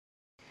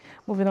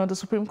Moving on, the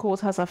Supreme Court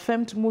has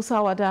affirmed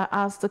Musa Wada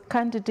as the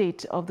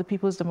candidate of the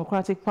People's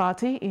Democratic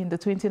Party in the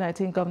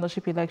 2019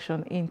 governorship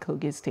election in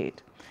Kogi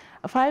State.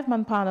 A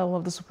five-man panel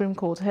of the Supreme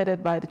Court,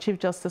 headed by the Chief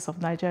Justice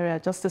of Nigeria,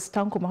 Justice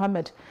Tanko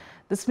Mohammed,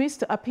 dismissed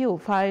the appeal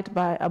filed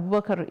by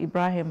Abubakar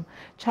Ibrahim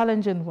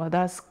challenging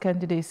Wada's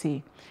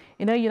candidacy.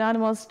 In a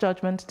unanimous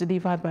judgment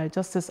delivered by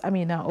Justice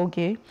Amina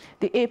Oge,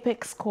 the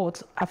Apex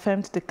Court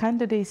affirmed the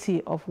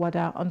candidacy of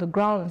Wada on the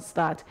grounds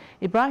that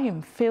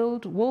Ibrahim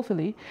failed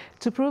woefully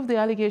to prove the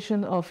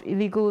allegation of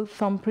illegal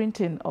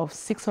thumbprinting of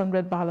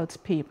 600 ballot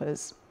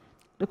papers.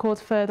 The court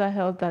further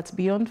held that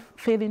beyond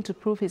failing to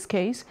prove his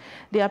case,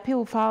 the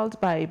appeal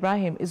filed by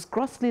Ibrahim is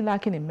grossly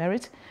lacking in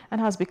merit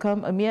and has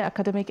become a mere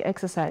academic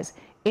exercise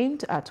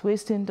aimed at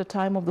wasting the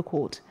time of the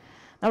court.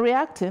 Now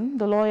reacting,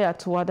 the lawyer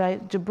to Wada,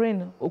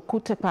 Jibrin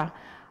Okutepa,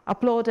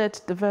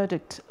 applauded the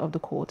verdict of the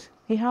court.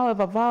 He,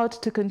 however, vowed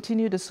to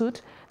continue the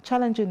suit,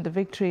 challenging the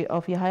victory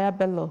of Yahaya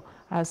Bello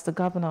as the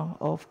governor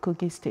of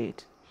Kogi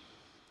State.